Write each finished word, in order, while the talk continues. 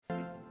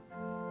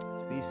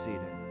be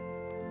seated.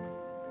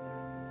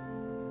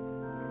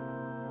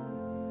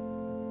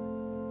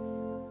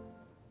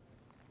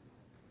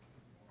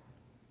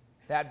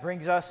 That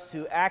brings us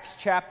to Acts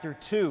chapter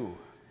 2.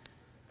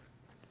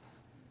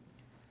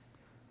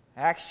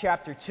 Acts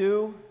chapter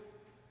 2,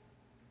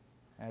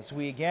 as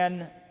we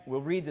again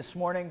will read this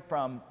morning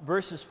from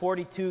verses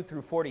 42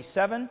 through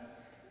 47.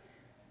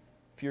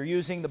 If you're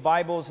using the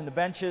Bibles and the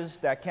benches,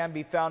 that can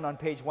be found on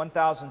page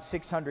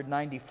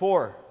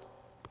 1694.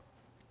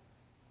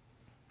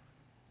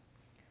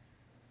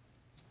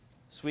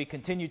 As we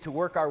continue to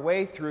work our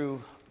way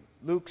through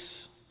Luke's,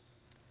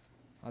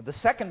 the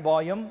second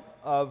volume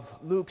of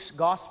Luke's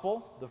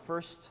Gospel. The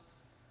first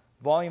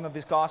volume of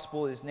his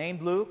Gospel is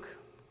named Luke.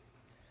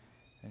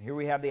 And here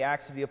we have the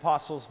Acts of the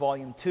Apostles,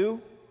 volume 2.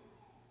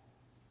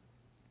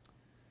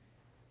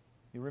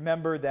 You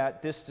remember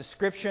that this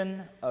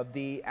description of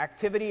the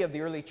activity of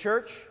the early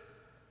church,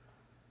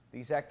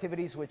 these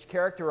activities which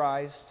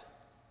characterized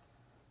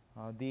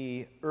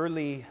the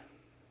early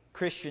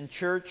Christian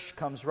church,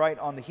 comes right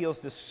on the heels,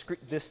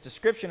 this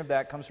description of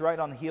that comes right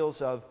on the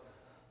heels of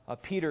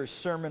Peter's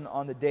sermon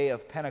on the day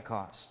of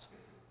Pentecost.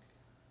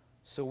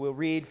 So we'll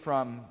read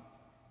from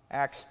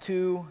Acts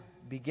 2,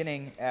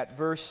 beginning at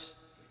verse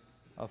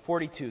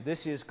 42.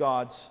 This is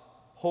God's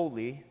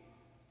holy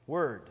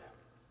word.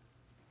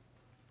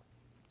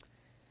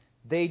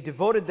 They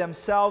devoted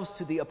themselves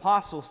to the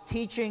apostles'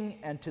 teaching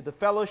and to the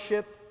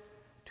fellowship,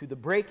 to the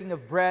breaking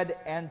of bread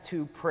and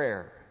to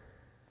prayer.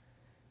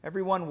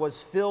 Everyone was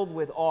filled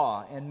with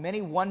awe, and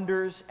many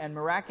wonders and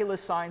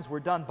miraculous signs were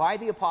done by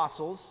the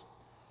apostles.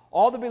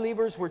 All the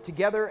believers were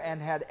together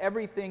and had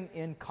everything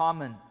in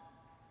common.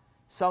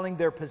 Selling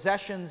their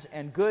possessions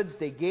and goods,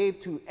 they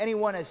gave to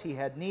anyone as he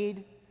had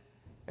need.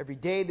 Every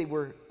day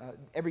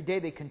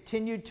they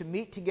continued to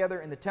meet together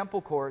in the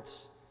temple courts.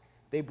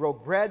 They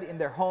broke bread in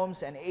their homes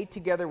and ate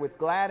together with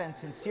glad and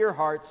sincere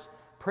hearts,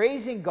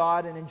 praising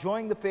God and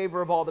enjoying the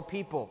favor of all the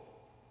people.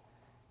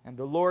 And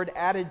the Lord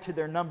added to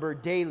their number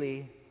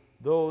daily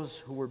those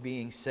who were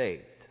being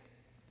saved.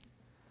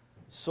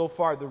 So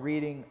far, the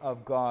reading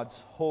of God's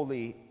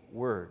holy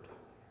word.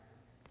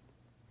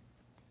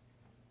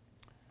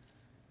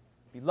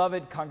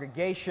 Beloved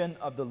congregation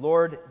of the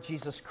Lord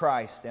Jesus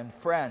Christ and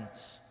friends,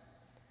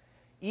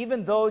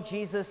 even though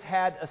Jesus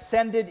had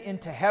ascended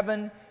into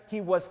heaven, He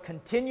was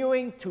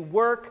continuing to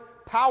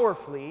work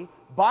powerfully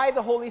by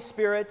the Holy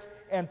Spirit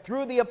and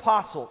through the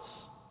apostles.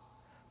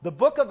 The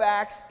book of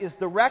Acts is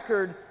the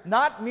record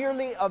not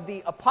merely of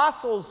the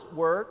apostles'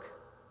 work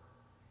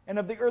and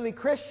of the early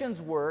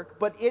Christians' work,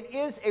 but it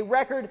is a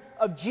record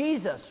of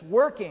Jesus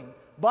working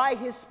by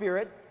His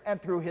Spirit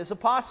and through His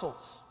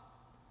apostles.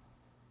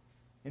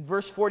 In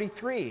verse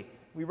 43,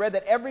 we read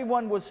that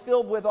everyone was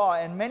filled with awe,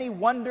 and many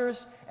wonders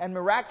and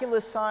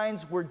miraculous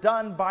signs were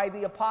done by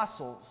the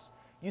apostles.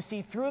 You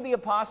see, through the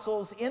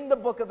apostles in the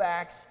book of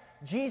Acts,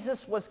 Jesus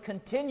was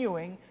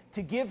continuing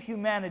to give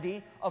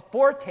humanity a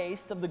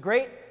foretaste of the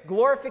great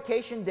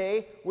glorification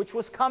day which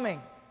was coming.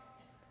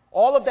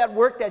 All of that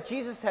work that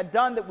Jesus had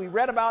done that we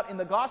read about in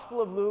the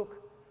Gospel of Luke,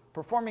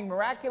 performing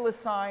miraculous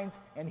signs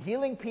and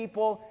healing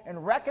people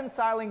and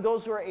reconciling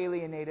those who are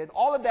alienated,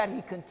 all of that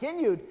He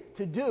continued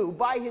to do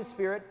by His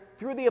Spirit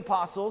through the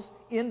apostles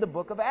in the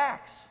book of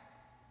Acts.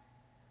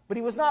 But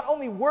He was not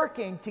only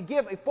working to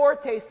give a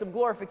foretaste of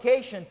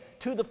glorification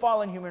to the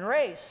fallen human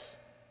race,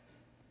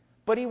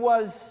 but He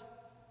was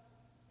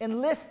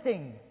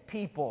enlisting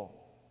people,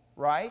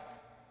 right?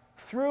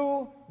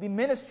 Through the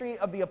ministry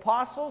of the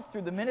apostles,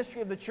 through the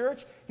ministry of the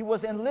church, He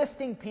was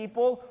enlisting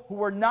people who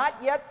were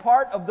not yet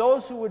part of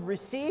those who would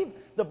receive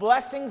the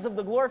blessings of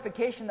the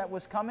glorification that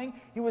was coming.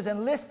 He was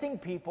enlisting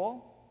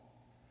people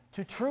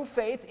to true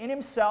faith in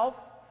Himself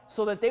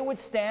so that they would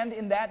stand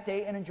in that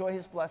day and enjoy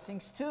His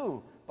blessings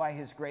too by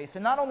His grace.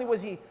 And not only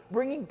was He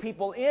bringing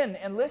people in,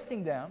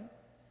 enlisting them,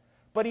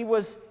 but He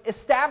was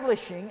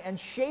establishing and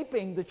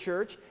shaping the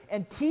church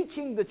and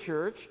teaching the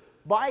church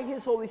by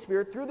His Holy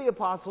Spirit through the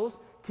apostles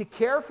to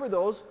care for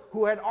those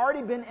who had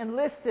already been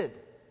enlisted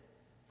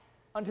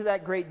unto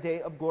that great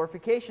day of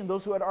glorification,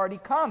 those who had already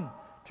come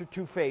to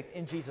true faith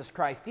in Jesus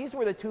Christ. These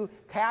were the two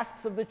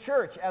tasks of the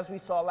church, as we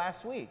saw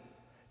last week: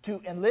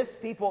 to enlist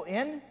people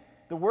in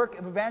the work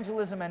of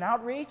evangelism and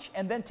outreach,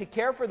 and then to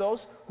care for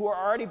those who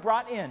are already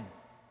brought in,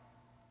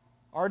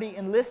 already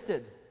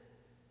enlisted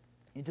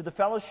into the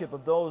fellowship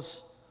of those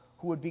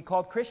who would be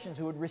called Christians,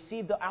 who would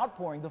receive the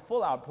outpouring, the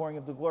full outpouring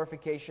of the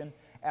glorification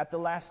at the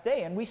last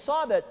day. And we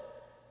saw that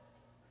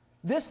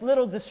this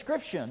little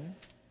description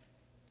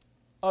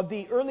of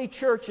the early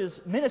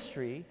church's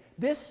ministry,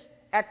 this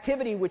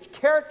activity which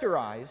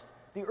characterized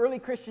the early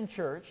Christian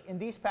church in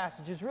these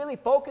passages, really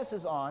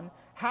focuses on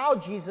how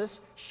Jesus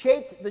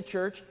shaped the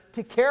church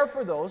to care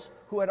for those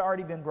who had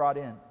already been brought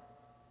in.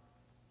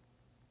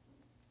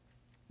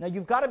 Now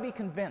you've got to be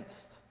convinced,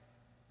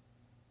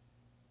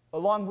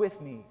 along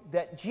with me,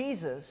 that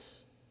Jesus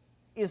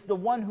is the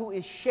one who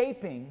is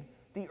shaping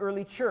the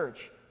early church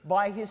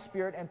by His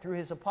Spirit and through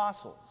His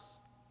apostles.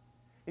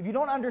 If you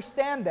don't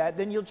understand that,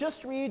 then you'll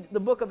just read the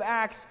book of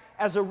Acts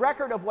as a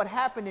record of what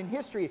happened in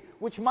history,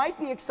 which might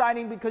be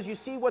exciting because you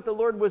see what the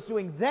Lord was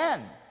doing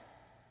then.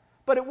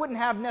 But it wouldn't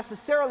have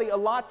necessarily a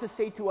lot to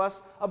say to us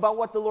about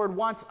what the Lord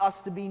wants us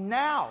to be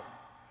now.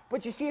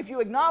 But you see, if you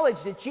acknowledge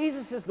that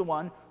Jesus is the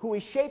one who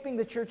is shaping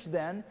the church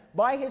then,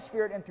 by His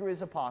Spirit and through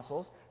His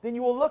apostles, then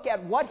you will look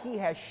at what He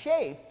has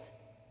shaped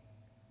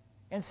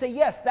and say,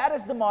 yes, that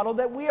is the model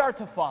that we are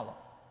to follow.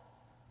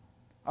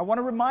 I want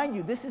to remind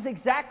you, this is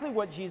exactly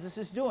what Jesus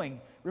is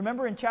doing.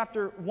 Remember in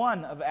chapter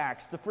 1 of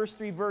Acts, the first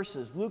 3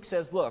 verses, Luke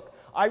says, look,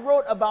 I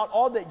wrote about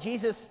all that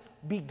Jesus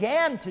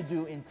began to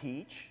do and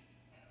teach.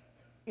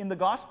 In the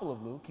Gospel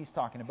of Luke, he's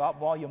talking about,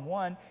 volume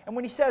 1. And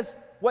when he says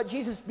what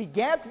Jesus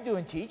began to do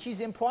and teach, he's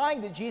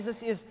implying that Jesus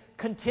is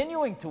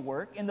continuing to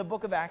work in the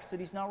book of Acts that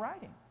he's now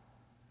writing.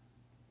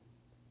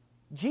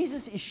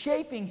 Jesus is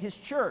shaping His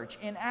church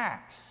in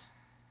Acts.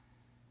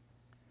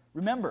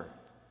 Remember,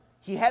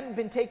 He hadn't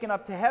been taken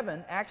up to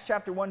heaven, Acts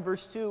chapter 1,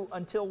 verse 2,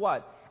 until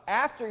what?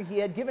 After He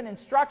had given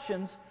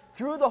instructions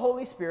through the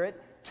Holy Spirit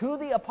to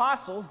the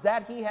apostles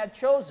that He had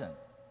chosen.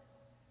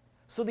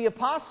 So the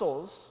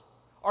apostles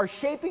are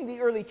shaping the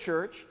early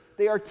church.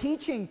 They are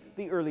teaching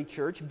the early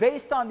church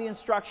based on the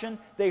instruction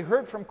they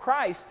heard from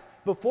Christ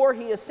before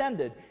He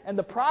ascended. And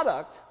the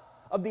product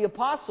of the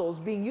apostles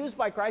being used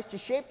by Christ to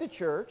shape the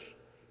church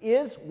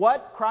is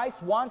what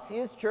Christ wants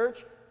His church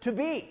to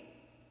be.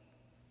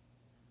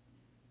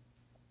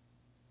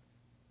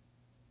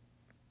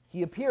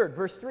 He appeared,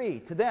 verse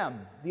 3, to them,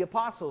 the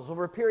apostles,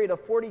 over a period of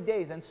 40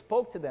 days and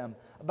spoke to them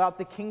about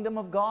the kingdom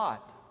of God.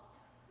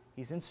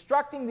 He's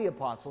instructing the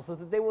apostles so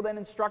that they will then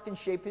instruct and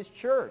shape His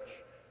church.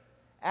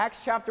 Acts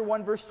chapter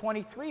 1, verse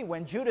 23,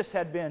 when Judas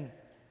had been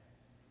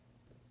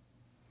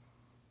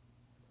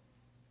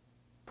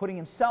putting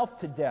himself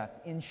to death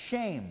in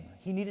shame,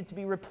 he needed to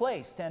be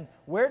replaced. And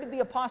where did the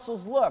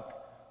apostles look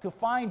to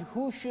find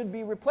who should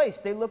be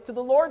replaced? They looked to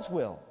the Lord's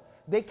will.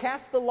 They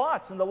cast the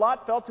lots, and the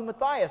lot fell to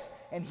Matthias,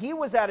 and he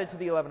was added to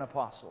the 11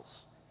 apostles.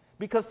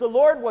 Because the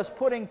Lord was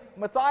putting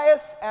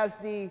Matthias as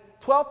the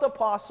 12th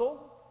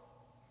apostle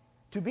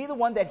to be the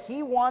one that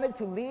He wanted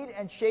to lead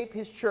and shape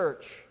His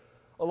church,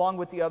 along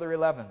with the other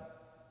 11.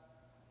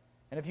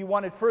 And if you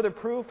wanted further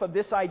proof of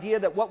this idea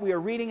that what we are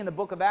reading in the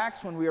book of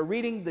Acts, when we are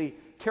reading the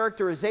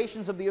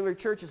characterizations of the early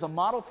church, is a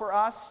model for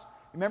us,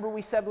 remember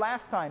we said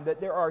last time that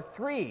there are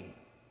 3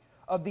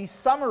 of these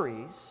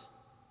summaries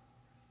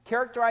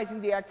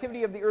characterizing the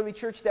activity of the early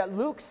church that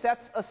Luke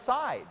sets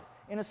aside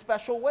in a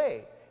special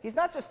way. He's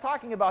not just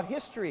talking about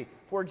history,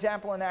 for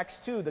example in Acts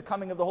 2, the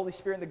coming of the Holy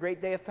Spirit and the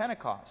great day of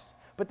Pentecost.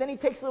 But then he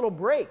takes a little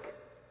break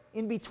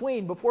in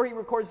between before he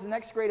records the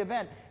next great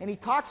event, and he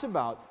talks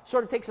about,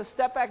 sort of takes a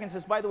step back and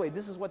says, by the way,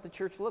 this is what the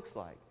church looks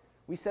like.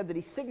 We said that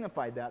he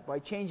signified that by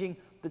changing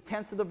the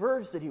tense of the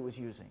verbs that he was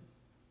using.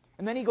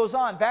 And then he goes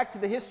on, back to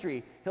the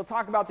history. He'll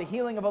talk about the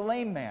healing of a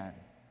lame man,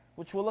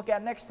 which we'll look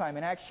at next time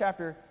in Acts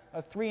chapter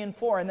 3 and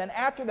 4. And then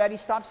after that, he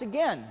stops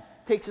again,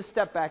 takes a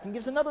step back, and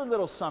gives another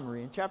little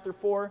summary in chapter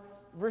 4,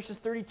 verses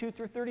 32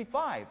 through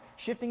 35,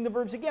 shifting the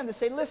verbs again to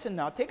say, listen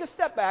now, take a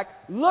step back,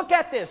 look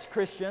at this,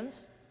 Christians.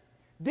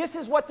 This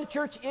is what the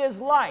church is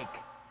like,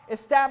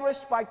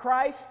 established by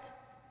Christ,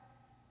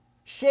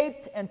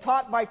 shaped and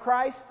taught by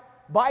Christ,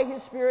 by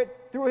His Spirit,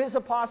 through His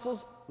apostles.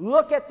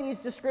 Look at these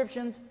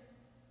descriptions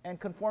and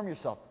conform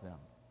yourself to them.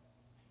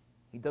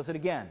 He does it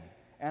again.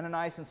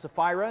 Ananias and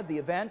Sapphira, the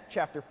event,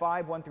 chapter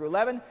 5, 1 through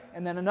 11,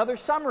 and then another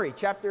summary,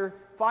 chapter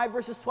 5,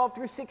 verses 12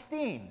 through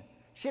 16.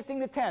 Shifting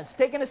the tense,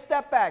 taking a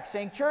step back,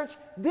 saying, church,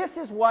 this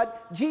is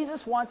what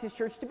Jesus wants His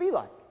church to be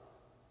like.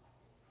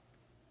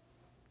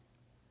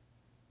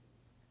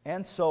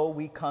 And so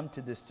we come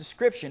to this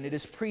description. It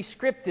is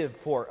prescriptive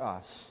for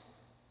us.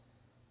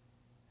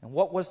 And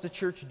what was the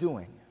church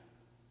doing?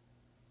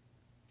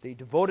 They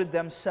devoted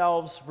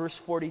themselves, verse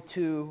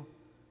 42,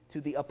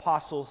 to the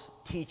apostles'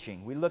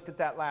 teaching. We looked at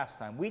that last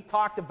time. We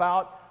talked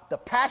about the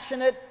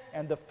passionate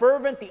and the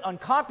fervent, the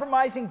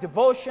uncompromising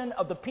devotion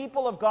of the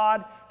people of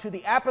God to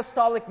the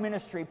apostolic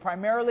ministry,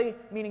 primarily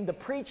meaning the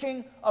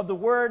preaching of the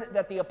Word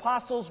that the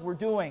apostles were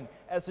doing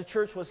as the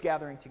church was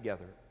gathering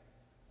together.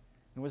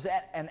 It was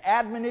an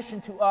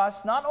admonition to us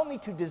not only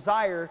to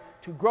desire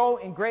to grow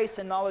in grace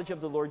and knowledge of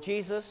the Lord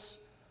Jesus,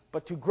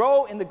 but to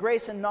grow in the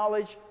grace and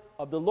knowledge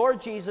of the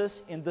Lord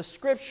Jesus in the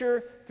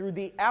Scripture through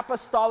the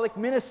apostolic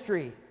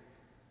ministry.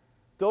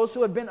 Those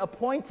who have been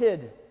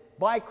appointed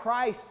by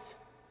Christ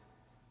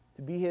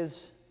to be His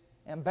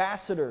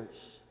ambassadors,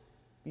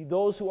 be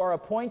those who are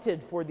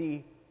appointed for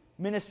the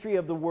ministry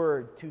of the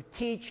Word, to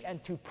teach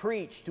and to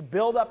preach, to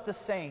build up the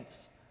saints.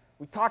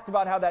 We talked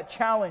about how that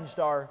challenged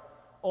our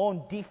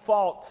own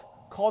default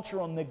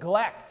cultural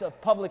neglect of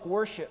public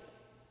worship.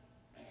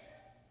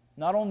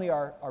 Not only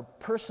our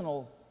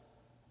personal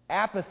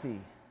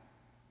apathy,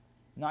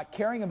 not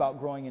caring about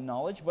growing in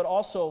knowledge, but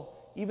also,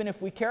 even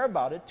if we care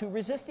about it, to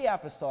resist the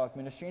apostolic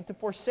ministry and to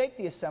forsake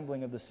the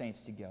assembling of the saints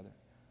together.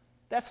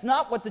 That's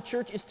not what the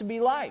church is to be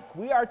like.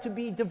 We are to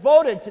be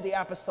devoted to the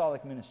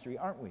apostolic ministry,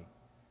 aren't we?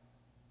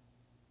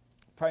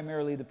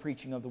 Primarily the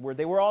preaching of the Word.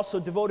 They were also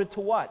devoted to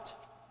what?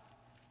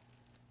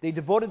 They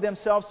devoted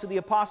themselves to the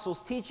apostles'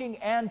 teaching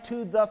and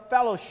to the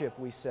fellowship,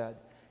 we said.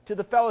 To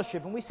the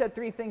fellowship. And we said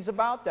three things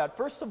about that.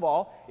 First of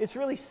all, it's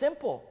really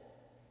simple.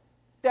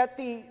 That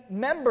the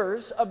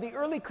members of the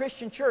early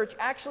Christian church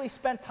actually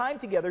spent time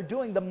together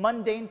doing the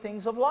mundane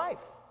things of life.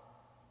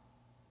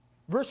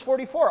 Verse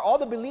 44, all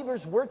the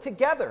believers were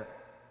together.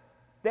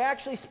 They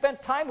actually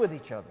spent time with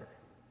each other.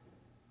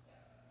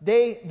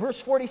 They, verse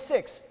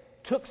 46,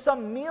 took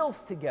some meals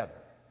together.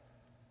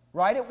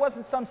 Right? It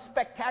wasn't some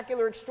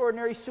spectacular,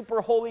 extraordinary, super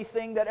holy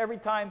thing that every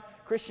time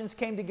Christians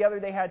came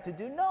together they had to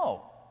do.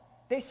 No.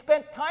 They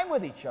spent time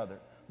with each other.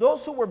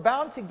 Those who were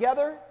bound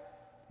together,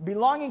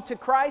 belonging to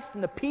Christ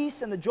and the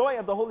peace and the joy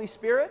of the Holy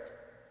Spirit,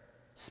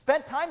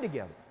 spent time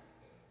together.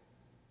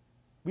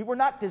 We were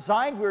not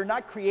designed, we were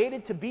not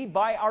created to be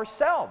by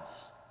ourselves,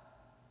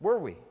 were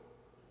we?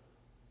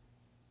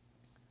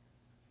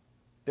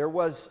 There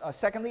was,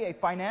 secondly, a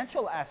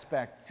financial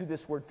aspect to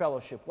this word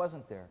fellowship,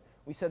 wasn't there?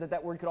 We said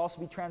that word could also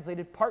be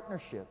translated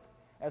partnership,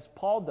 as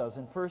Paul does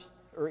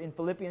in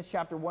Philippians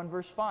chapter 1,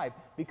 verse 5.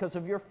 Because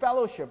of your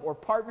fellowship or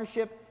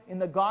partnership in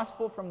the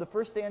gospel from the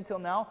first day until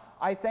now,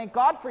 I thank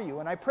God for you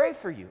and I pray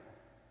for you.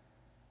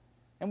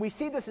 And we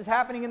see this is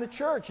happening in the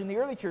church, in the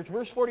early church.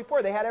 Verse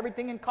 44, they had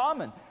everything in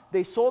common.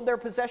 They sold their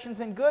possessions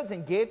and goods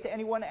and gave to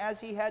anyone as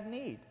he had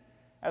need.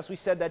 As we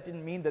said, that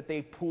didn't mean that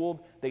they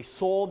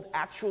sold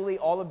actually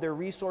all of their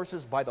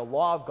resources by the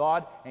law of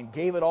God and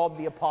gave it all to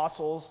the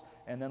apostles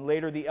and then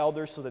later the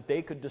elders so that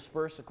they could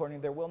disperse according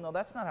to their will. No,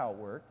 that's not how it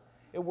worked.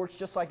 It works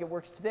just like it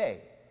works today.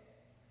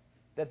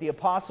 That the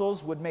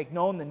apostles would make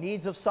known the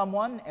needs of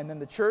someone and then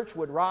the church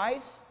would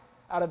rise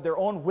out of their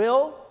own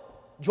will,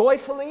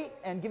 joyfully,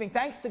 and giving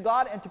thanks to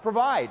God and to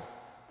provide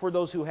for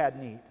those who had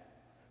need.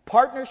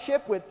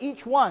 Partnership with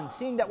each one,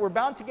 seeing that we're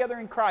bound together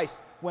in Christ.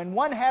 When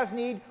one has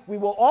need, we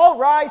will all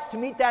rise to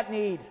meet that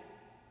need.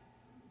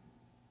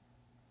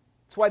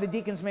 That's why the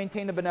deacons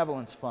maintain a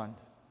benevolence fund,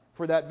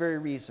 for that very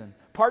reason.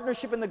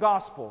 Partnership in the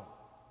gospel.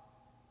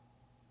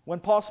 When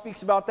Paul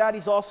speaks about that,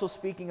 he's also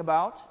speaking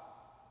about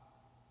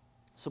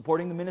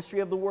supporting the ministry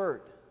of the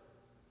Word,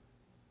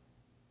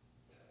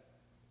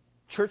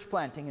 church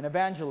planting and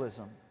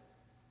evangelism.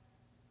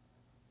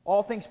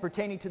 All things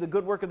pertaining to the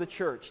good work of the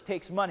church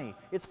takes money.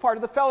 It's part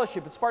of the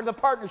fellowship. It's part of the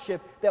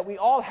partnership that we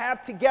all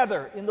have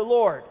together in the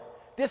Lord.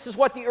 This is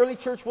what the early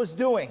church was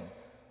doing,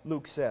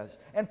 Luke says.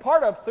 And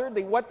part of,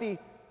 thirdly, what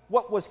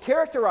was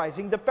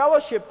characterizing the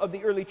fellowship of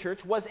the early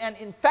church was an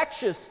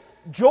infectious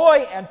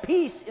joy and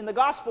peace in the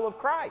gospel of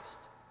Christ.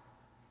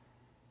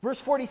 Verse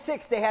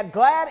 46, they had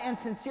glad and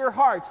sincere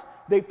hearts.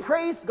 They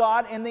praised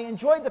God and they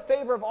enjoyed the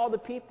favor of all the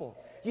people.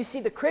 You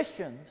see, the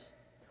Christians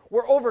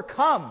were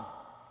overcome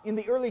in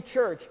the early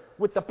church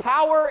with the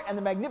power and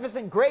the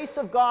magnificent grace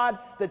of God,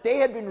 that they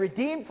had been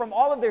redeemed from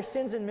all of their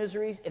sins and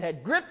miseries. It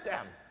had gripped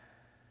them.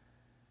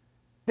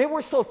 They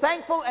were so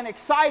thankful and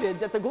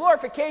excited that the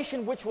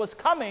glorification which was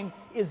coming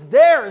is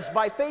theirs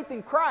by faith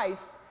in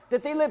Christ,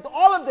 that they lived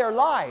all of their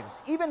lives,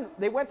 even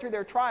they went through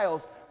their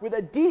trials, with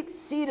a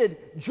deep-seated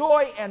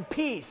joy and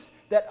peace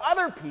that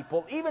other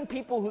people, even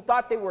people who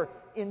thought they were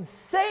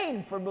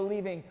insane for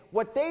believing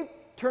what they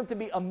termed to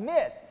be a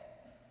myth,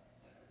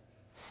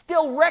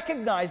 still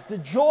recognized the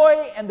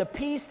joy and the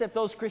peace that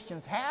those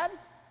Christians had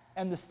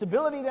and the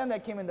stability then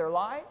that came in their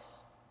lives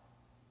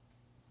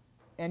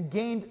and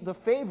gained the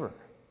favor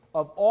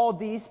of all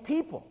these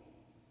people.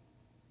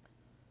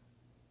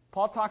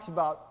 Paul talks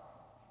about,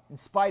 in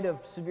spite of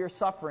severe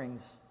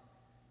sufferings,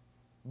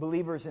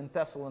 believers in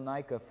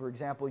Thessalonica, for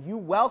example, you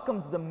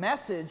welcomed the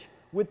message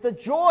with the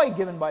joy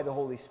given by the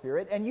Holy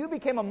Spirit, and you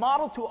became a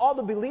model to all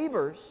the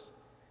believers.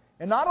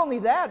 And not only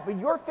that, but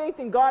your faith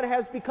in God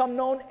has become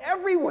known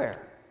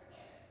everywhere.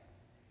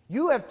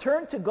 You have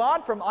turned to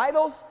God from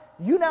idols.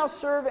 You now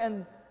serve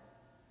and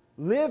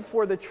live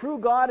for the true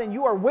God, and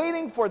you are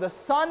waiting for the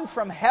Son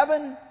from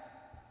heaven,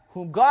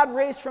 whom God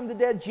raised from the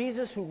dead,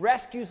 Jesus, who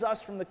rescues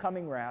us from the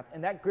coming wrath.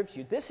 And that grips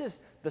you. This is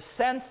the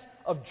sense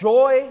of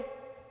joy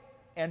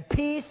and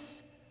peace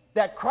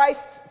that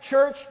Christ's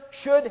church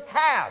should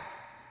have.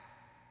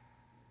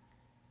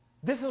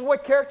 This is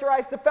what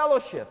characterized the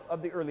fellowship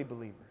of the early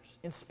believers,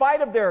 in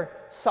spite of their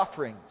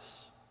sufferings.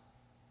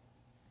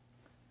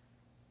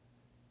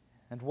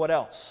 And what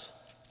else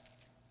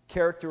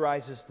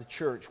characterizes the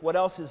church? What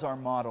else is our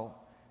model?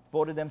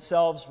 Devoted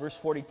themselves, verse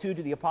 42,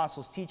 to the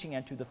apostles' teaching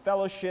and to the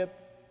fellowship.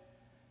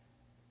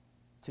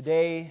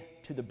 Today,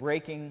 to the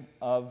breaking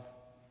of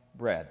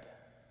bread.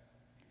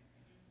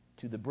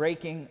 To the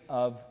breaking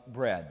of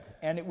bread.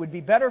 And it would be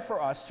better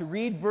for us to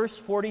read verse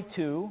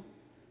 42,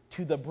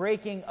 to the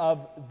breaking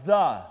of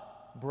the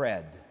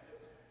bread.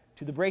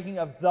 To the breaking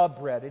of the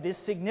bread. It is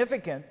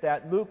significant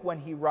that Luke, when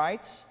he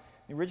writes,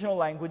 the original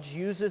language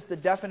uses the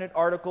definite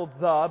article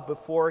the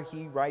before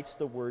he writes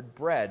the word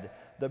bread.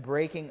 The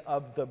breaking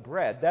of the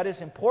bread. That is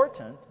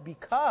important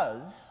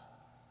because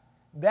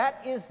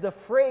that is the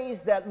phrase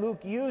that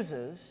Luke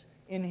uses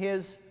in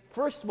his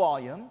first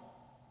volume,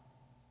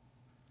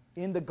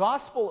 in the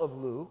Gospel of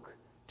Luke,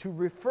 to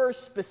refer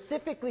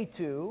specifically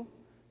to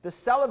the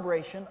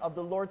celebration of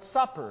the Lord's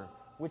Supper,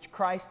 which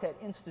Christ had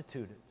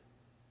instituted.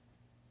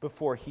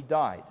 before he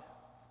died.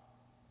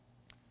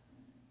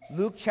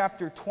 Luke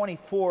chapter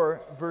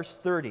 24, verse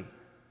 30.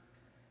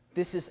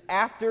 This is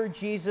after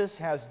Jesus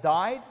has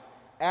died,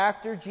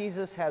 after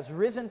Jesus has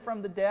risen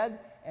from the dead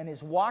and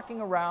is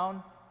walking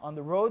around on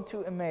the road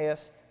to Emmaus.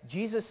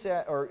 Jesus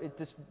said,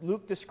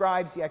 Luke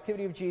describes the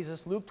activity of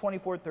Jesus, Luke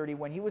 24:30.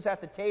 When he was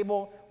at the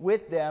table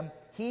with them,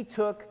 he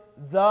took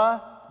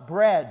the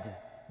bread,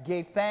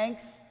 gave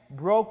thanks,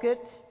 broke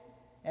it,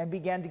 and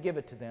began to give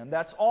it to them.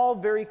 That's all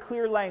very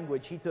clear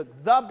language. He took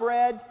the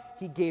bread,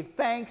 he gave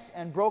thanks,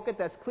 and broke it.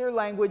 That's clear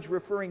language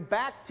referring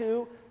back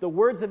to the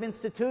words of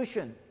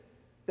institution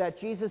that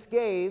Jesus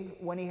gave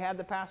when he had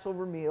the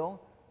Passover meal,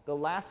 the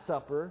Last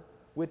Supper,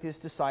 with his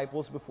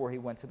disciples before he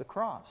went to the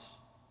cross.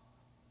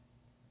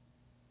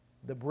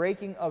 The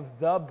breaking of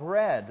the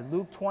bread,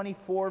 Luke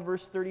 24,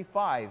 verse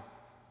 35.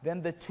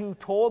 Then the two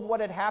told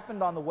what had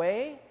happened on the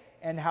way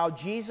and how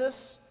Jesus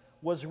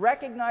was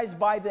recognized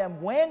by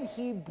them when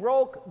he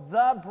broke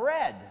the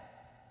bread.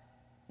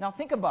 Now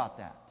think about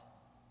that.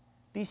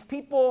 These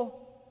people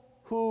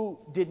who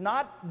did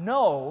not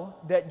know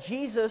that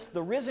Jesus,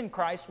 the risen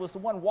Christ, was the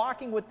one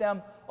walking with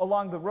them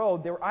along the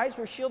road, their eyes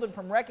were shielded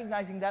from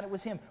recognizing that it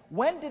was him.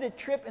 When did it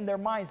trip in their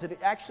minds that it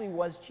actually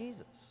was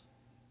Jesus?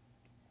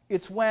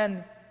 It's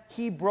when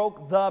he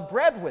broke the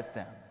bread with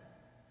them.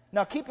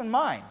 Now keep in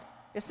mind,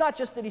 it's not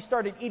just that he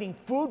started eating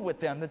food with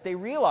them that they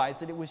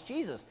realized that it was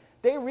Jesus.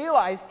 They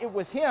realized it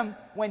was him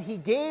when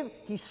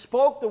he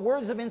spoke the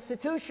words of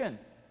institution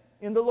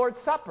in the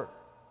Lord's Supper.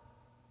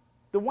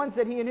 The ones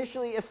that he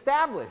initially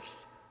established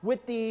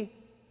with the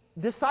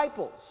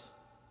disciples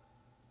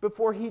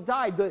before he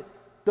died.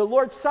 The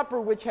Lord's Supper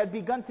which had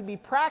begun to be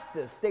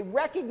practiced. They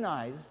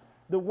recognized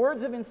the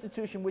words of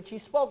institution which he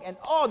spoke. And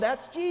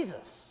that's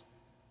Jesus.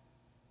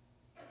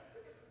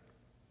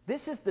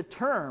 This is the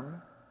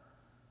term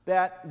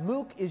that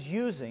Luke is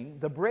using,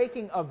 the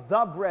breaking of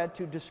the bread,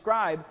 to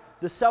describe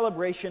the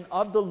celebration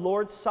of the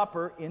Lord's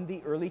Supper in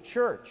the early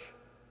church.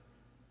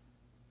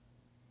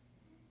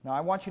 Now,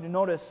 I want you to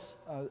notice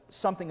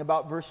something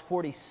about verse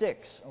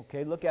 46.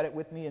 Okay, look at it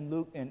with me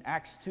in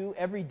Acts 2.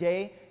 Every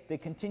day they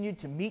continued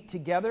to meet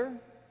together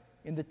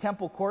in the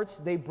temple courts.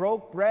 They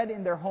broke bread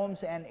in their homes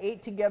and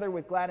ate together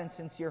with glad and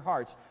sincere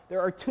hearts. There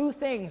are two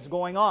things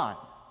going on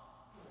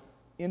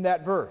in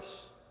that verse.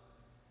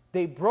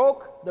 They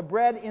broke the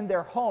bread in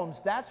their homes.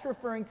 That's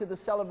referring to the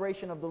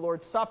celebration of the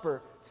Lord's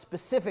Supper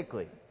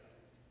specifically.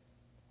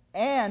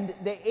 And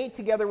they ate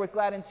together with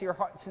glad and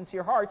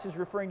sincere hearts is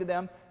referring to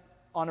them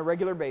on a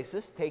regular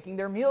basis, taking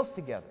their meals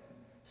together,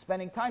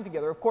 spending time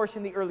together. Of course,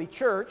 in the early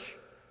church,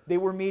 they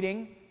were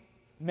meeting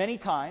many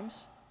times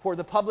for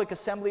the public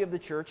assembly of the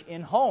church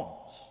in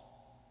homes.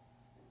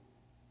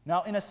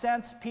 Now, in a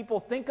sense,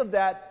 people think of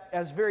that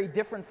as very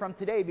different from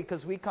today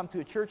because we come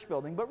to a church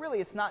building, but really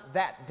it's not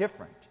that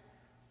different.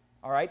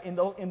 All right? In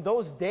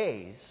those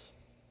days,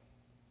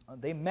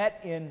 they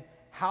met in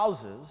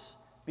houses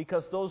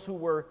because those who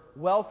were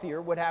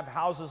wealthier would have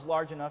houses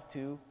large enough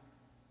to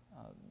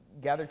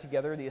gather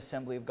together the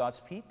assembly of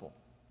God's people.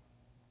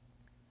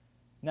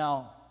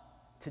 Now,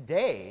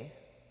 today,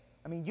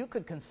 you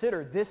could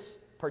consider this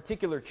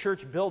particular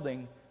church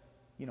building,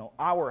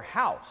 our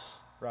house,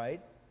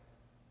 right?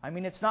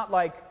 It's not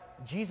like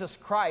Jesus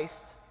Christ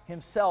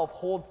himself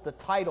holds the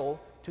title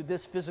to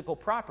this physical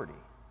property.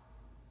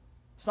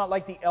 It's not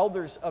like the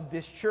elders of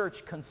this church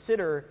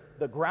consider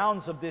the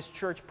grounds of this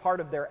church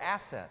part of their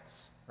assets,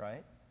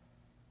 right?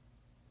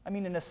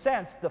 In a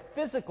sense, the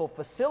physical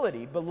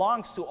facility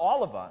belongs to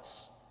all of us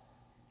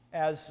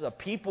as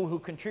people who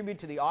contribute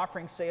to the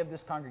offering, say, of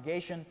this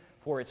congregation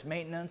for its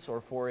maintenance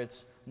or for its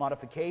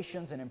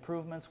modifications and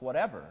improvements,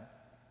 whatever.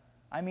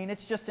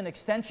 It's just an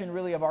extension,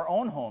 really, of our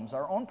own homes,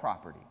 our own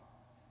property.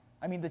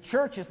 The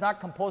church is not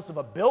composed of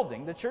a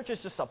building. The church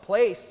is just a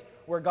place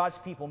where God's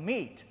people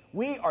meet.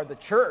 We are the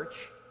church.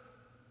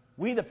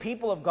 We, the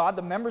people of God,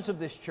 the members of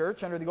this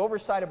church, under the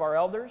oversight of our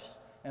elders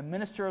and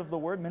ministers of the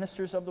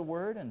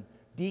Word, and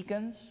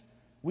deacons.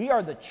 We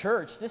are the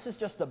church. This is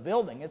just a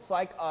building. It's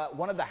like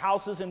one of the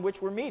houses in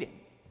which we're meeting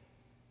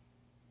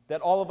that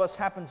all of us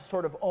happen to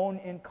sort of own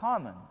in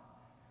common.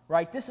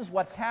 Right? This is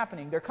what's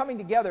happening. They're coming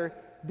together.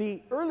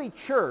 The early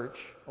church,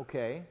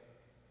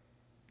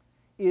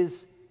 is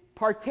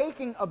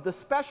partaking of the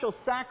special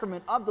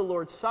sacrament of the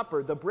Lord's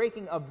Supper, the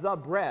breaking of the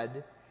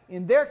bread,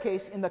 in their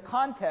case, in the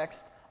context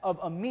of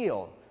a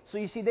meal. So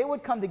you see, they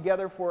would come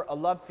together for a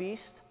love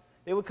feast.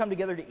 They would come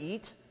together to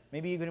eat.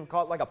 Maybe even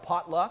call it like a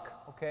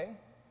potluck,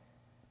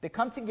 They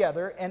come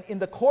together, and in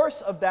the course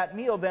of that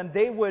meal, then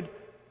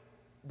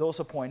those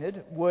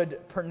appointed, would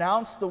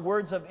pronounce the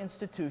words of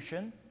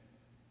institution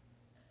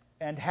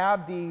and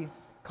have the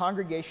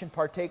congregation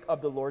partake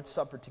of the Lord's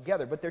Supper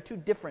together. But they're two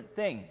different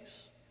things,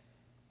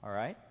 all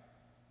right?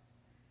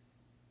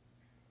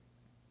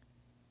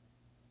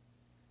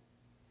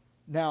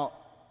 Now,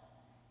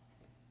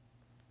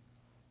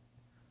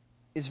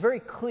 it's very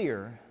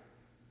clear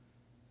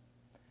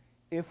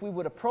if we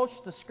would approach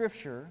the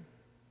Scripture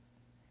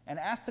and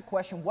ask the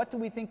question, what do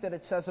we think that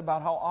it says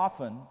about how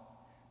often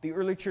the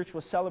early church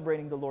was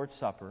celebrating the Lord's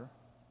Supper?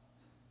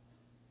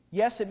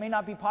 Yes, it may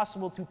not be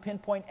possible to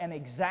pinpoint an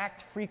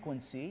exact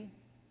frequency,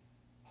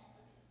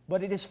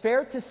 but it is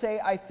fair to say,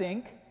 I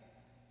think,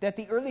 that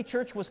the early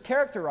church was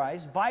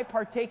characterized by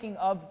partaking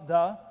of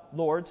the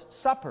Lord's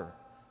Supper,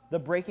 the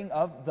breaking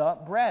of the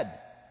bread.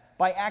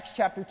 By Acts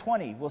chapter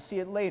 20, we'll see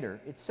it later.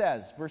 It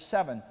says, verse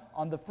 7,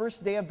 on the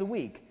first day of the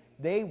week,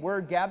 they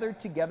were gathered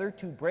together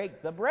to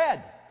break the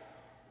bread.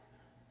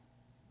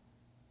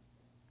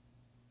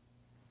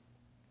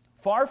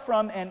 Far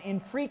from an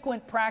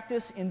infrequent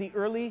practice in the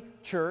early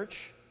church,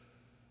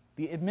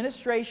 the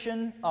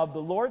administration of the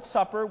Lord's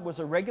Supper was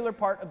a regular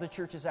part of the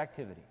church's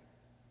activity.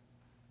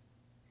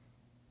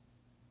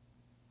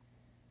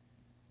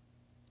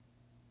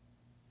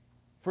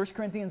 First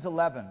Corinthians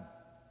 11.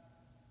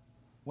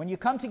 When you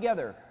come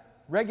together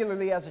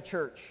regularly as a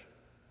church,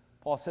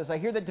 Paul says, I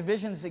hear that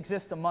divisions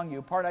exist among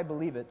you. Part I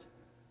believe it.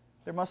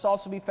 There must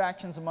also be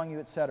factions among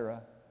you,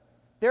 etc.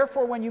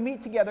 Therefore, when you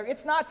meet together,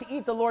 it's not to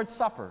eat the Lord's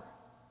Supper.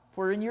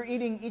 For in your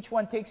eating, each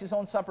one takes his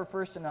own supper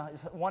first, and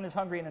one is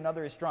hungry and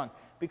another is drunk.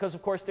 Because,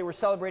 of course, they were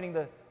celebrating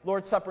the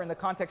Lord's Supper in the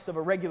context of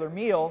a regular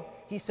meal.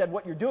 He said,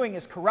 what you're doing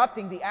is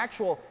corrupting the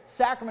actual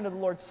sacrament of the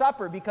Lord's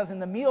Supper, because in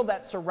the meal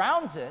that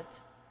surrounds it,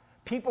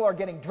 people are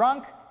getting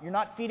drunk. You're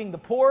not feeding the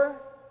poor.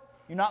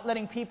 You're not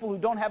letting people who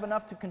don't have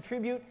enough to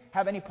contribute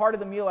have any part of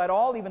the meal at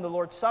all, even the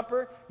Lord's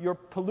Supper. You're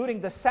polluting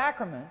the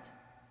sacrament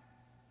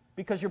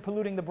because you're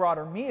polluting the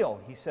broader meal,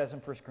 he says in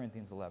 1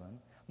 Corinthians 11.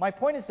 My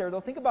point is there,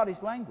 though, think about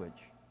his language.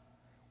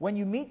 When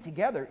you meet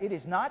together, it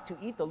is not to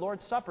eat the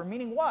Lord's Supper,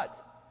 meaning what?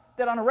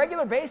 That on a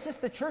regular basis,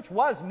 the church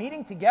was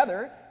meeting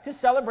together to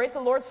celebrate the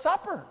Lord's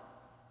Supper.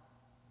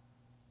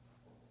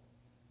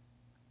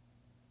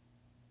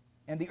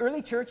 And the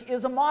early church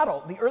is a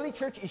model. The early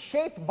church is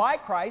shaped by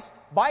Christ,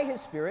 by His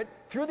Spirit,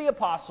 through the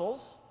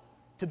apostles,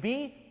 to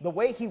be the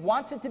way He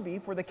wants it to be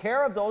for the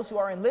care of those who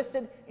are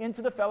enlisted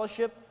into the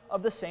fellowship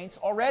of the saints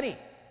already.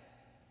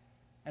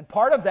 And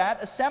part of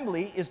that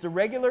assembly is the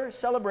regular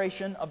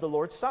celebration of the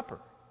Lord's Supper.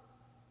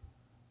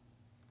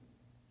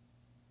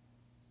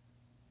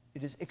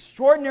 It is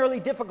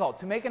extraordinarily difficult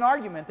to make an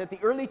argument that the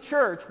early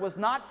church was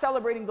not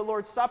celebrating the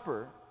Lord's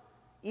Supper,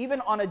 even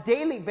on a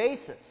daily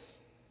basis.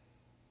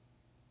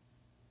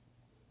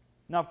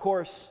 Now, of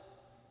course,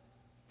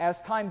 as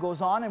time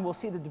goes on, and we'll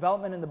see the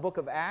development in the book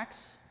of Acts,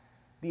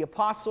 the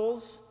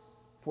apostles,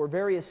 for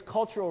various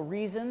cultural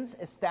reasons,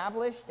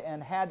 established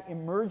and had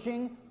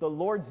emerging the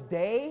Lord's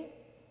Day,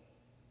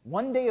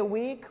 one day a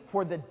week,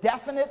 for the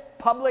definite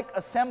public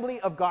assembly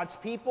of God's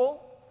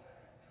people.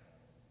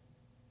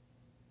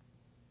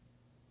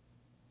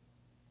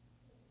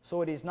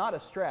 So it is not a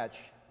stretch.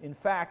 In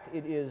fact,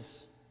 it is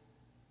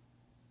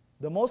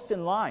the most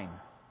in line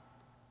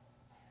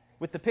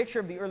with the picture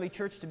of the early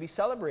church to be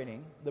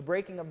celebrating the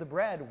breaking of the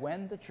bread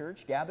when the church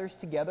gathers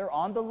together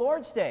on the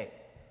Lord's Day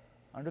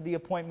under the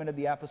appointment of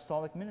the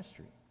apostolic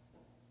ministry.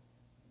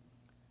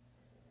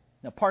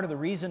 Now, part of the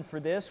reason for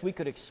this, we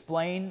could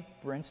explain,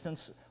 for instance,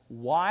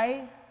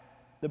 why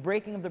the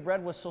breaking of the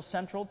bread was so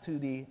central to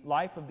the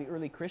life of the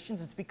early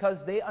Christians. It's because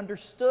they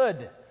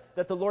understood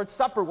that the Lord's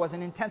Supper was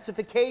an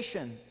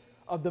intensification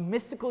of the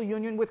mystical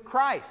union with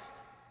Christ.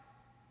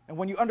 And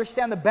when you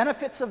understand the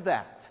benefits of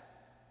that,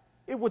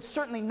 it would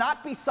certainly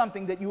not be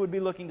something that you would be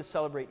looking to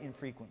celebrate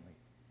infrequently.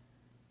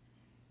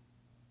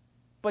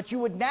 But you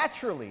would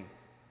naturally,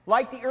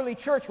 like the early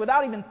church,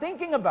 without even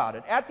thinking about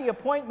it, at the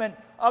appointment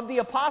of the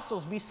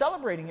apostles, be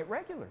celebrating it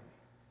regularly.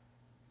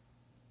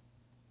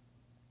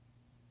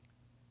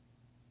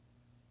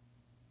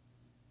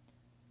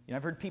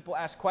 I've heard people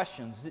ask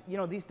questions.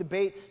 These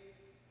debates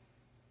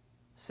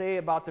say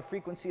about the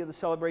frequency of the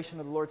celebration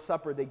of the Lord's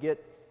Supper, they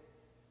get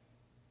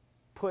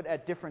put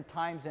at different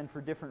times and for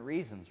different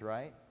reasons,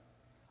 right?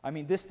 I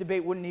mean, this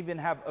debate wouldn't even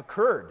have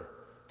occurred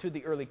to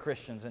the early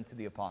Christians and to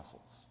the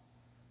apostles,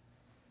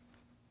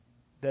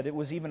 that it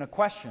was even a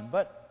question.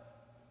 But,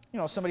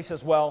 somebody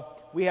says, well,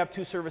 we have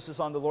 2 services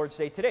on the Lord's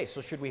Day today,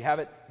 so should we have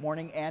it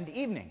morning and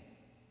evening?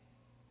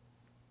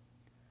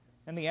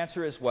 And the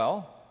answer is,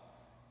 well,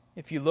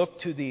 if you look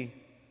to the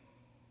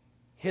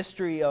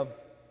history of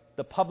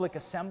the public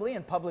assembly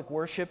and public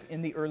worship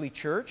in the early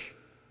church,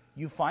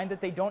 you find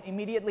that they don't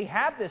immediately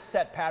have this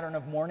set pattern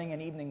of morning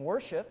and evening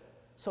worship.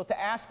 So to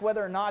ask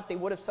whether or not they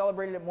would have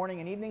celebrated it morning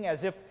and evening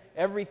as if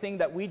everything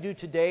that we do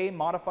today,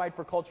 modified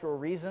for cultural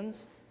reasons,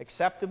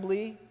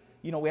 acceptably,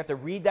 we have to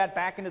read that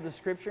back into the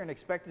Scripture and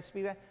expect it to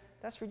be that,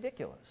 that's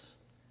ridiculous.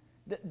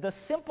 The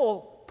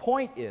simple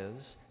point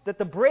is that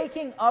the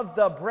breaking of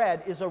the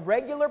bread is a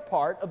regular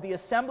part of the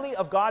assembly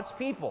of God's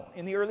people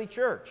in the early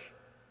church.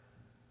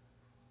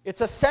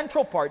 It's a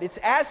central part. It's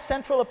as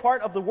central a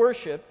part of the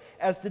worship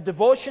as the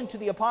devotion to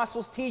the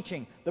apostles'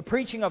 teaching, the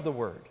preaching of the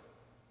Word.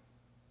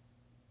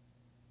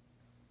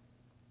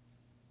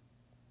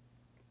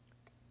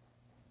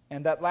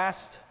 And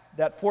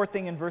that fourth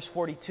thing in verse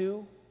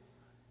 42,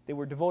 they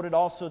were devoted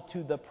also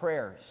to the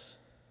prayers.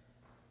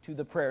 To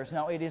the prayers.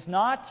 Now, it is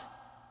not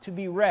to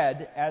be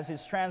read as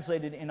is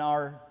translated in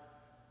our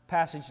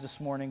passage this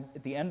morning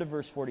at the end of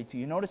verse 42.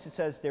 You notice it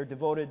says they're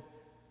devoted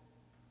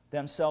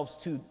themselves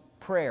to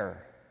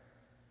prayer.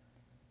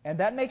 And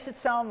that makes it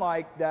sound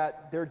like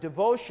that their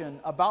devotion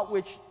about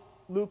which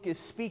Luke is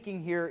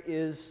speaking here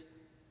is,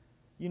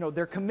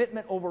 their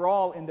commitment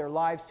overall in their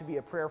lives to be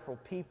a prayerful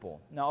people.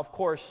 Now, of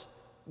course,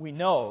 we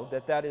know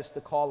that that is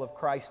the call of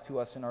Christ to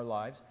us in our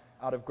lives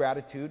out of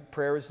gratitude.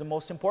 Prayer is the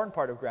most important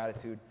part of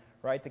gratitude,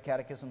 right? The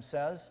Catechism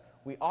says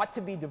we ought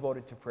to be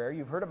devoted to prayer.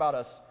 You've heard about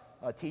us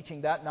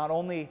teaching that not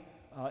only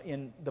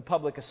in the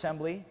public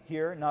assembly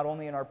here, not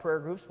only in our prayer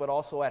groups, but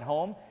also at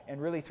home,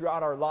 and really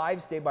throughout our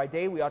lives, day by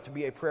day, we ought to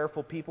be a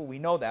prayerful people. We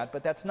know that,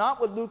 but that's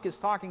not what Luke is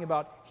talking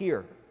about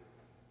here.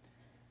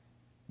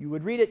 You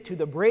would read it to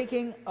the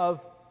breaking of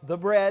the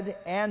bread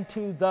and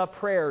to the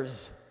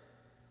prayers.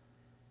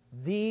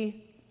 The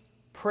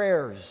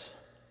prayers.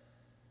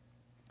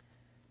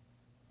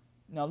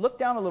 Now look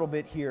down a little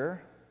bit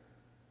here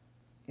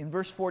in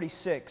verse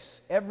 46.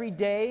 Every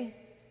day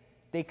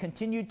they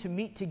continued to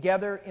meet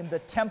together in the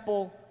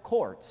temple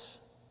courts.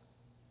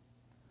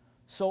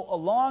 So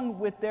along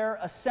with their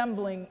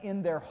assembling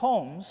in their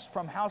homes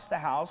from house to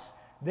house,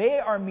 they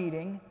are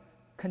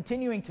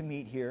continuing to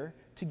meet here,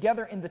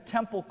 together in the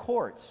temple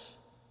courts.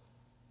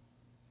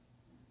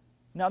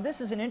 Now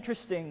this is an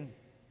interesting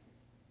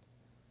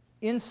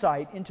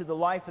insight into the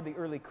life of the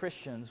early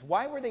Christians.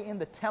 Why were they in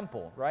the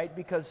temple, right?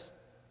 Because,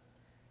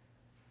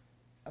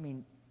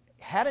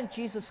 hadn't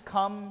Jesus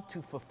come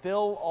to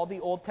fulfill all the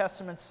Old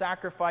Testament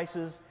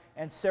sacrifices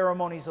and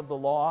ceremonies of the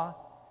law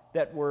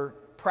that were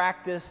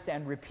practiced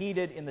and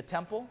repeated in the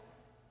temple?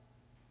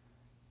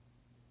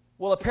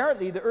 Well,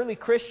 apparently the early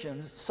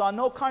Christians saw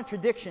no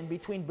contradiction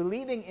between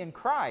believing in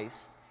Christ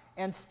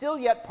and still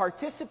yet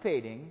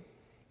participating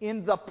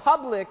in the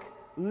public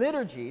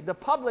liturgy, the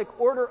public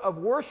order of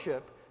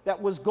worship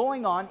that was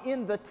going on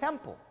in the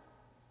temple.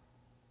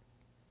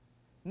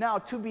 Now,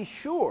 to be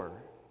sure,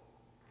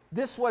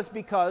 this was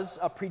because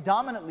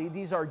predominantly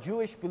these are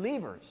Jewish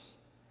believers,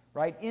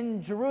 right,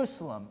 in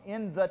Jerusalem,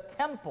 in the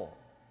temple.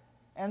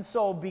 And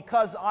so,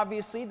 because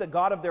obviously the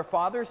God of their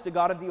fathers, the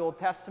God of the Old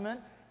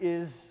Testament,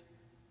 is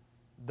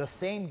the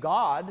same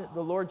God,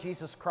 the Lord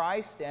Jesus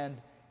Christ and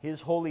His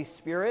Holy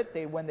Spirit,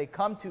 when they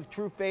come to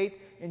true faith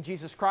in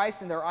Jesus Christ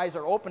and their eyes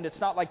are opened, it's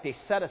not like they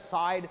set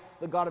aside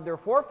the God of their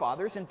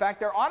forefathers. In fact,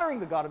 they're honoring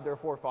the God of their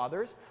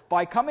forefathers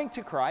by coming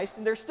to Christ,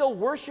 and they're still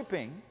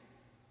worshiping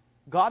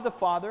God the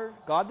Father,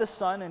 God the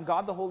Son, and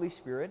God the Holy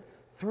Spirit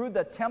through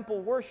the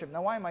temple worship.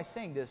 Now, why am I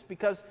saying this?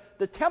 Because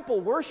the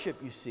temple worship,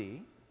 you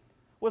see,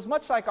 was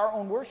much like our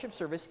own worship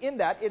service in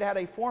that it had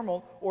a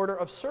formal order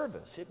of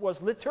service. It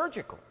was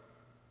liturgical,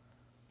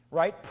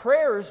 right?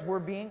 Prayers were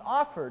being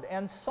offered,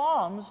 and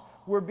psalms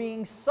were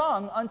being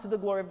sung unto the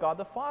glory of God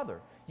the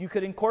Father. You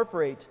could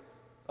incorporate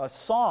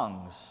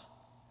songs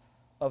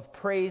of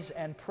praise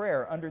and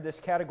prayer under this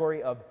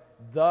category of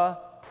the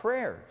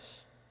prayers.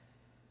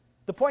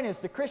 The point is,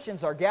 the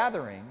Christians are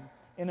gathering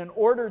in an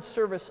ordered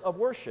service of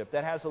worship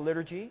that has a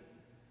liturgy,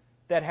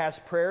 that has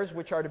prayers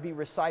which are to be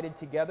recited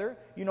together.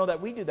 You know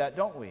that we do that,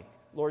 don't we?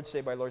 Lord's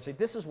Day by Lord's Day.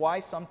 This is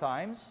why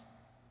sometimes,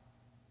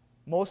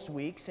 most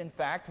weeks, in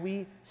fact,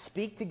 we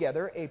speak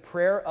together a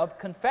prayer of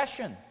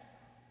confession.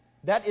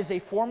 That is a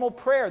formal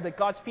prayer that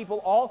God's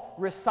people all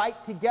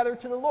recite together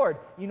to the Lord.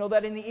 You know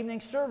that in the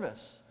evening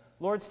service,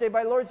 Lord's Day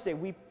by Lord's Day,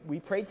 we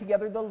pray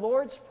together the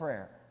Lord's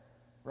Prayer,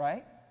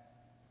 right?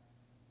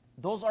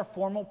 Those are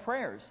formal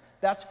prayers.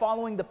 That's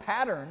following the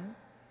pattern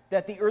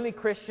that the early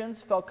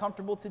Christians felt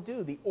comfortable to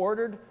do, the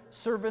ordered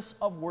service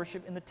of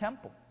worship in the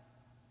temple.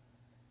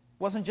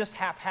 It wasn't just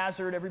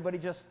haphazard, everybody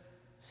just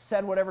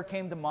said whatever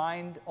came to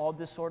mind, all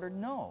disordered.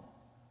 No.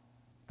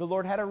 The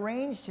Lord had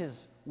arranged His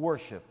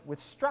worship with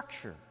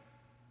structure,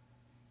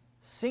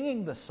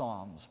 singing the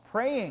psalms,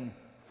 praying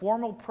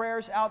formal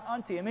prayers out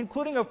unto Him,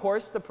 including, of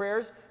course, the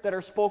prayers that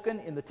are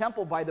spoken in the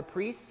temple by the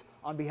priests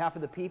on behalf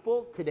of the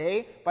people,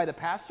 today by the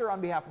pastor on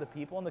behalf of the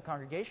people in the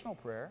congregational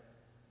prayer.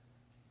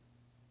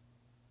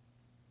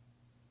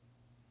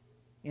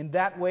 In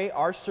that way,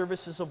 our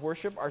services of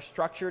worship are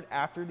structured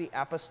after the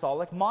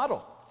apostolic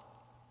model.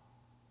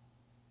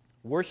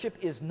 Worship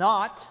is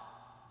not,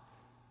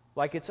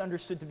 like it's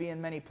understood to be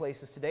in many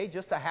places today,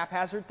 just a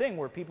haphazard thing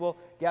where people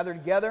gather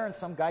together and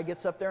some guy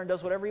gets up there and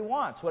does whatever he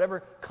wants,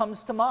 whatever comes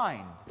to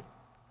mind.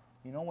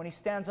 When he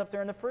stands up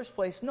there in the first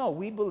place. No,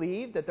 we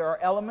believe that there are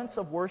elements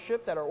of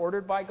worship that are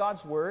ordered by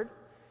God's Word.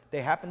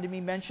 They happen to be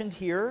mentioned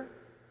here.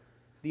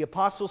 The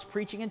apostles'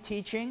 preaching and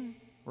teaching,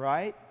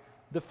 right?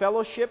 The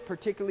fellowship,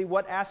 particularly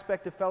what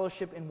aspect of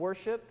fellowship in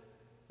worship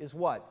is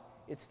what?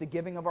 It's the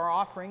giving of our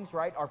offerings,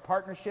 right? Our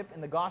partnership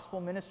in the gospel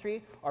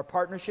ministry, our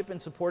partnership in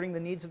supporting the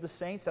needs of the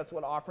saints. That's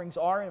what offerings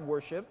are in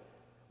worship.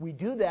 We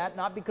do that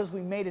not because we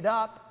made it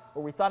up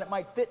or we thought it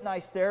might fit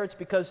nice there. It's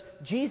because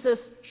Jesus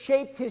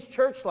shaped His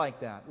church like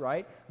that,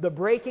 right? The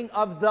breaking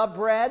of the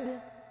bread,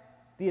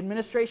 the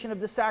administration of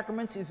the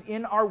sacraments is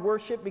in our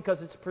worship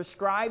because it's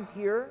prescribed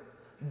here.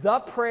 The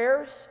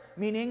prayers,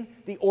 meaning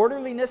the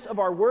orderliness of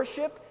our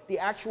worship, the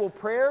actual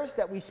prayers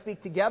that we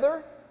speak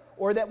together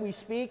or that we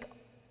speak,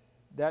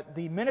 that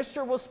the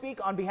minister will speak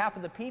on behalf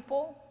of the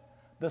people,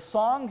 the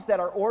songs that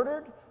are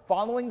ordered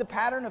following the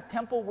pattern of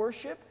temple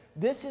worship.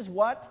 This is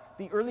what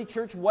the early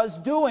church was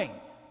doing.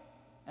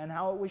 and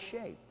how it was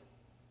shaped.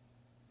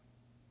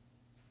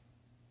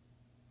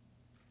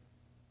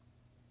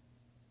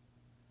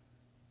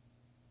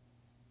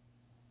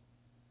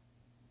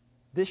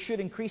 This should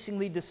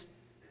increasingly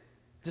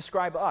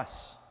describe us.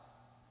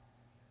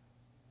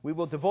 We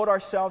will devote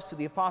ourselves to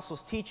the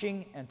apostles'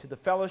 teaching and to the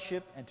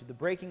fellowship and to the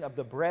breaking of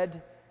the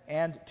bread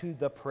and to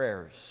the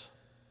prayers.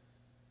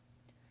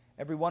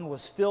 Everyone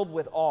was filled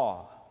with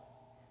awe.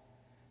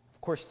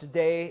 Of course,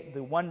 today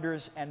the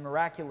wonders and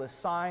miraculous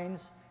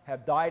signs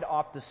have died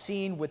off the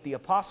scene with the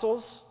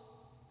apostles,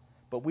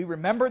 but we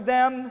remembered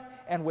them,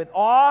 and with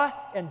awe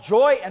and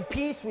joy and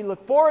peace we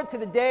look forward to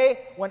the day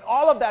when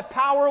all of that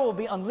power will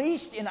be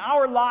unleashed in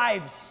our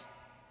lives.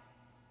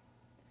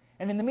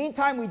 And in the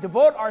meantime, we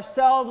devote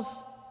ourselves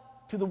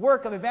to the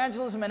work of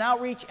evangelism and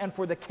outreach and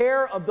for the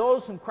care of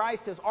those whom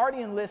Christ has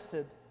already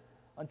enlisted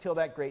until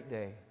that great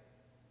day.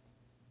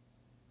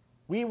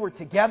 We were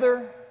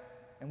together,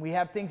 and we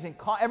have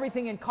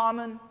everything in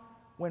common.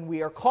 When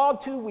we are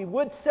called to, we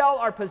would sell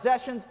our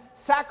possessions,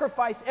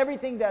 sacrifice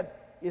everything that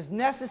is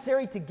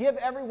necessary to give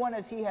everyone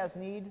as he has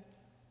need.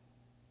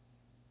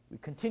 We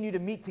continue to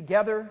meet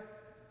together.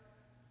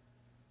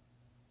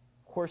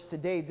 Of course,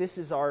 today this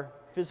is our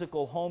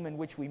physical home in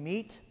which we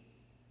meet.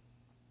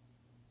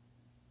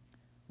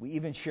 We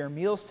even share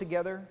meals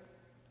together.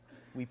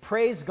 We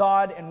praise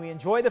God and we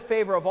enjoy the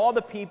favor of all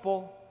the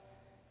people,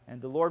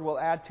 and the Lord will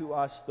add to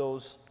us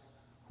those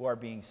who are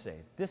being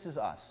saved. This is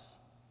us.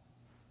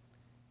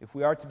 If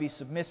we are to be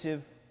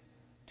submissive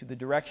to the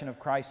direction of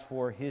Christ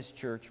for His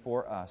church,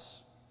 for us.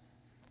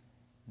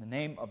 In the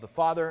name of the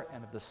Father,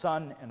 and of the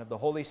Son, and of the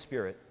Holy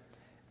Spirit.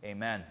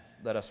 Amen.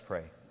 Let us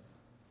pray.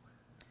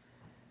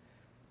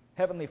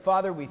 Heavenly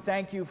Father, we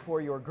thank You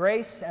for Your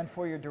grace and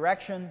for Your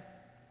direction,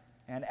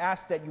 and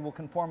ask that You will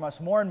conform us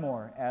more and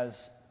more as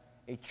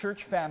a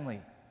church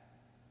family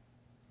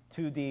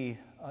to the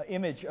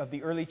image of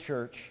the early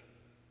church,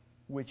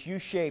 which You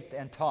shaped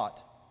and taught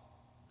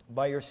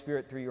by Your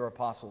Spirit through Your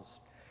apostles.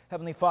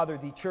 Heavenly Father,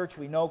 the church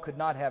we know could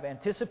not have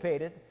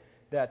anticipated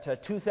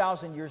that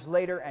 2,000 years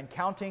later and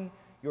counting,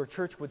 Your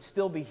church would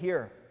still be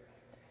here.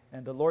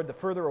 And Lord, the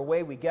further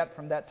away we get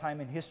from that time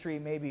in history,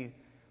 maybe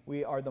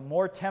we are the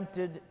more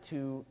tempted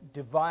to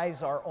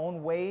devise our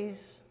own ways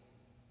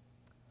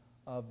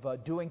of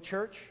doing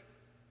church,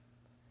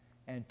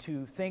 and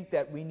to think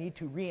that we need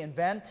to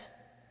reinvent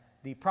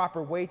the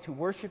proper way to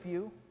worship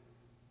You,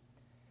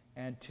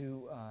 and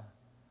to,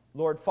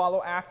 Lord,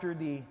 follow after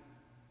the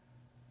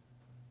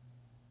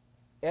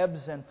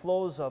ebbs and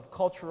flows of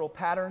cultural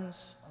patterns,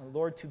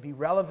 Lord, to be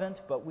relevant.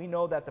 But we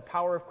know that the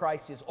power of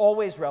Christ is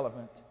always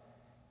relevant,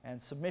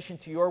 and submission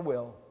to Your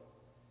will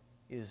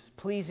is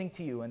pleasing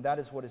to You, and that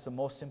is what is the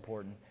most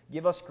important.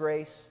 Give us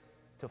grace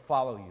to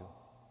follow You.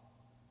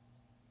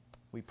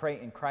 We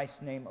pray in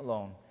Christ's name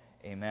alone.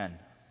 Amen.